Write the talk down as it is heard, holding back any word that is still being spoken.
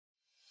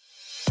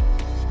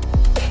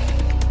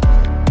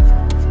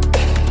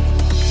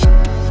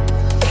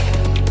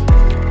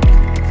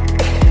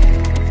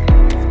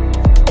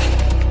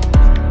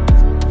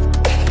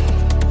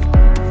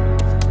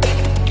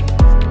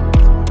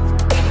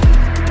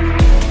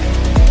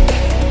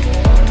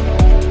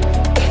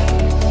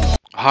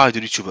Hi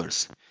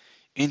YouTubers.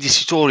 In this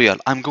tutorial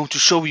I'm going to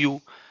show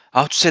you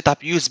how to set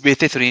up USB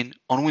tethering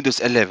on Windows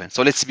 11.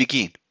 So let's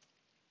begin.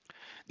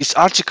 This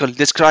article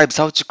describes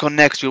how to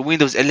connect your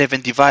Windows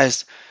 11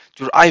 device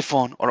to your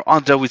iPhone or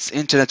Android's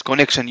internet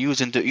connection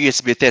using the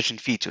USB tethering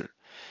feature.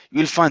 You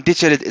will find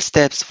detailed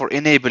steps for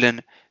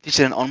enabling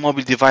tethering on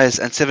mobile device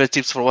and several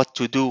tips for what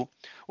to do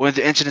when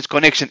the internet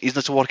connection is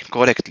not working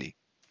correctly.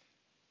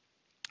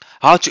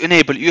 How to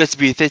enable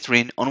USB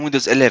tethering on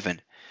Windows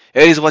 11.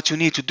 Here is what you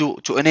need to do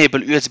to enable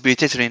USB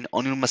tethering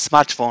on your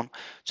smartphone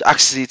to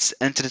access its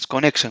internet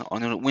connection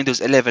on your Windows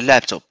 11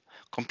 laptop,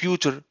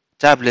 computer,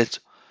 tablet,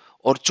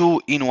 or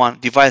two-in-one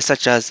device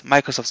such as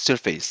Microsoft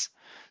Surface.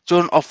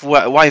 Turn off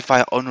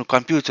Wi-Fi on your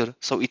computer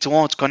so it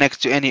won't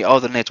connect to any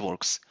other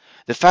networks.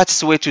 The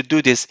fastest way to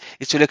do this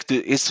is to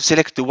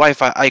select the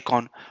Wi-Fi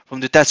icon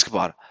from the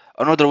taskbar.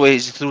 Another way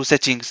is through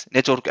Settings,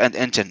 Network and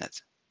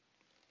Internet.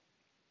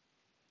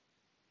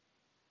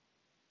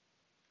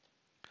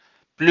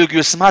 Plug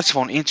your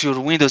smartphone into your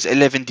Windows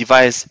 11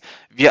 device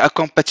via a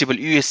compatible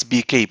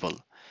USB cable.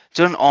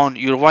 Turn on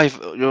your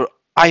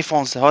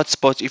iPhone's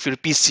hotspot if your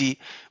PC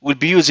will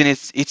be using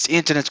its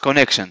internet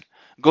connection.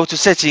 Go to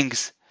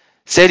Settings,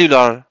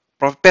 Cellular,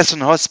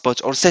 Personal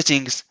Hotspot or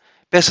Settings,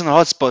 Personal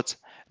Hotspot,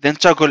 then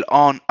toggle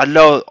on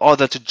Allow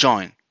Other to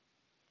join.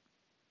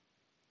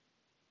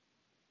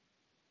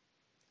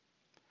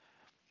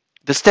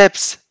 The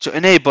steps to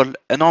enable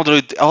an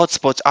Android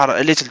hotspot are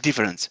a little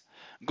different.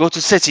 Go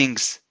to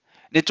Settings,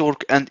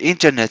 Network and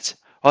Internet,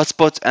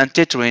 Hotspot and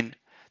Tethering,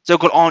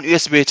 toggle on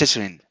USB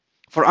Tethering.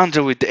 For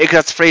Android, the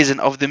exact phrasing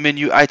of the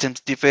menu items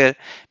differ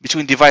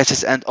between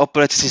devices and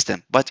operating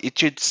system, but it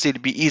should still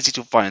be easy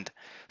to find.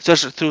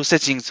 Search through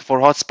Settings for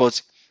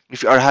hotspots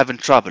if you are having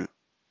trouble.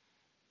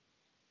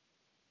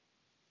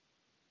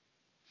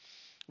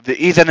 The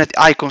Ethernet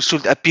icon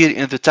should appear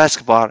in the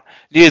taskbar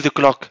near the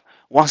clock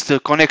once the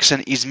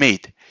connection is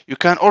made. You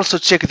can also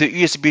check the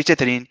USB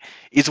tethering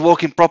is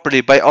working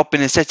properly by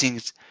opening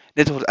Settings,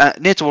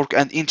 Network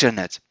and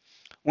Internet.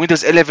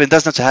 Windows 11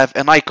 does not have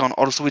an icon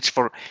or switch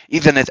for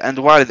Ethernet and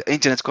wired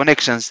Internet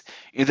connections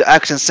in the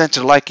Action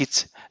Center like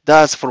it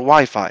does for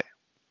Wi-Fi.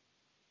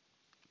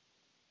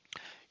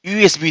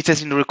 USB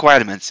tethering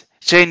requirements.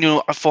 Sharing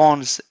your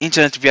phone's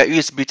internet via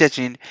USB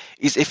tethering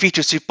is a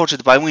feature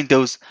supported by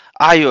Windows,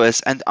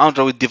 iOS and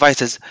Android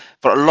devices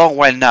for a long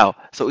while now,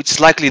 so it's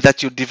likely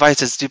that your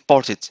devices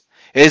support it.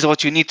 Here is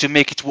what you need to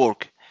make it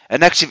work.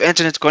 An active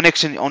internet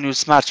connection on your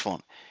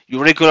smartphone.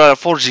 Your regular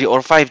 4G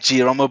or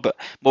 5G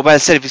mobile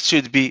service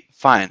should be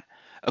fine.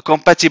 A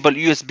compatible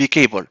USB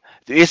cable.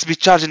 The USB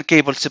charging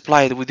cable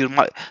supplied with your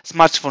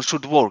smartphone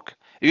should work.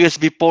 A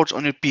USB port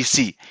on your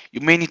PC.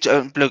 You may need to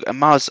unplug a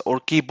mouse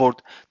or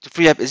keyboard to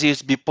free up a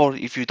USB port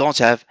if you don't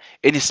have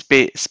any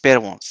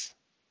spare ones.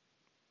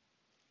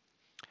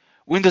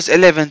 Windows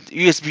 11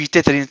 USB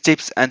tethering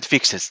tips and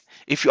fixes.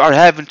 If you are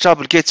having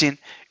trouble getting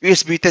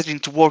USB tethering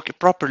to work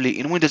properly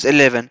in Windows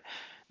 11,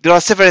 there are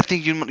several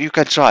things you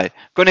can try.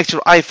 Connect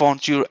your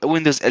iPhone to your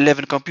Windows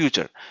 11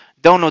 computer.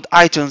 Download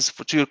iTunes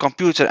to your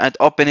computer and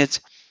open it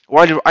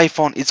while your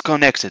iPhone is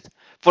connected.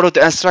 Follow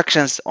the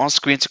instructions on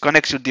screen to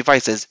connect your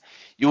devices.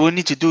 You will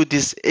need to do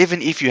this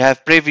even if you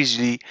have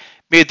previously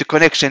made the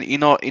connection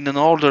in an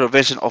older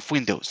version of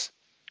Windows.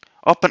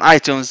 Open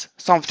iTunes.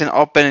 Something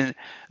opening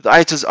the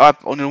iTunes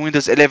app on your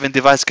Windows 11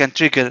 device can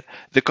trigger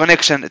the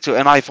connection to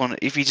an iPhone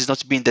if it is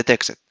not being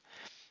detected.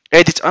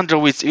 Edit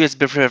Android's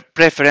USB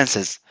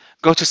preferences.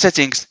 Go to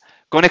Settings,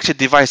 Connected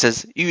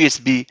Devices,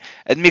 USB,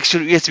 and make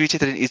sure USB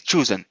tethering is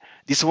chosen.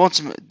 This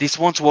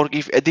won't work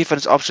if a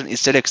different option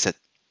is selected.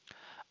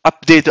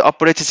 Update the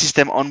operating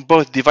system on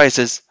both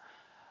devices.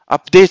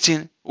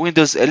 Updating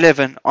Windows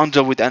 11,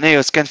 Android, and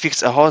iOS can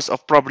fix a host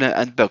of problems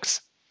and bugs.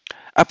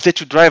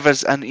 Update your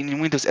drivers and in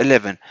Windows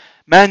 11.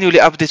 Manually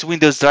update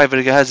Windows driver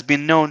has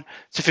been known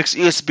to fix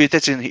USB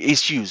tethering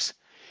issues.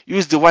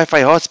 Use the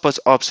Wi-Fi hotspot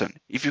option.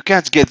 If you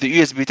can't get the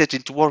USB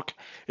tethering to work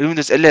in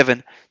Windows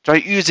 11, try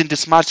using the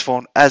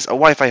smartphone as a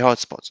Wi-Fi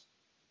hotspot.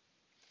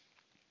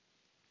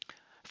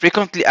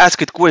 Frequently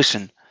asked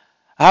question: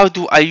 how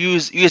do I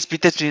use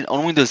USB tethering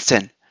on Windows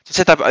 10? To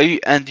set up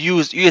and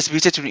use USB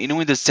tethering in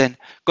Windows 10,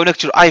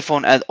 connect your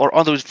iPhone or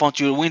Android phone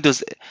to your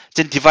Windows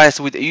 10 device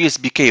with a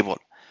USB cable.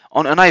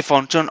 On an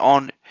iPhone, turn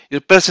on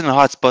your personal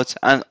hotspot,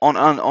 and on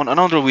an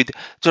Android,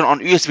 turn on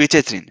USB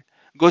tethering.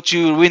 Go to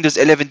your Windows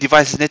 11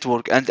 device's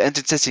network and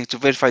enter settings to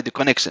verify the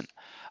connection.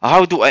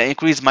 How do I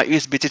increase my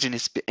USB tethering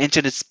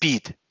internet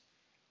speed?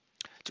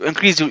 To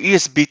increase your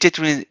USB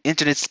tethering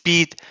internet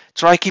speed,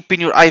 try keeping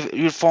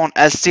your phone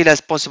as still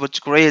as possible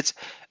to create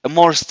a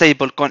more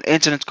stable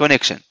internet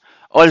connection.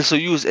 Also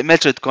use a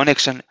metered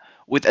connection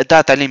with a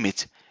data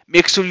limit.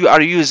 Make sure you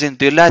are using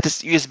the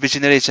latest USB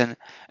generation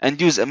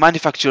and use a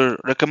manufacturer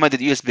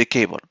recommended USB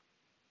cable.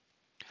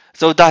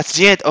 So that's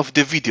the end of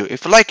the video.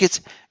 If you like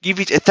it, give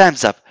it a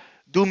thumbs up.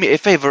 Do me a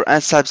favor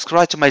and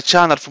subscribe to my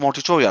channel for more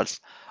tutorials.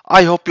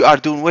 I hope you are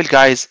doing well,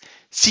 guys.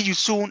 See you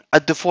soon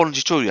at the following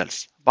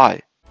tutorials.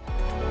 Bye.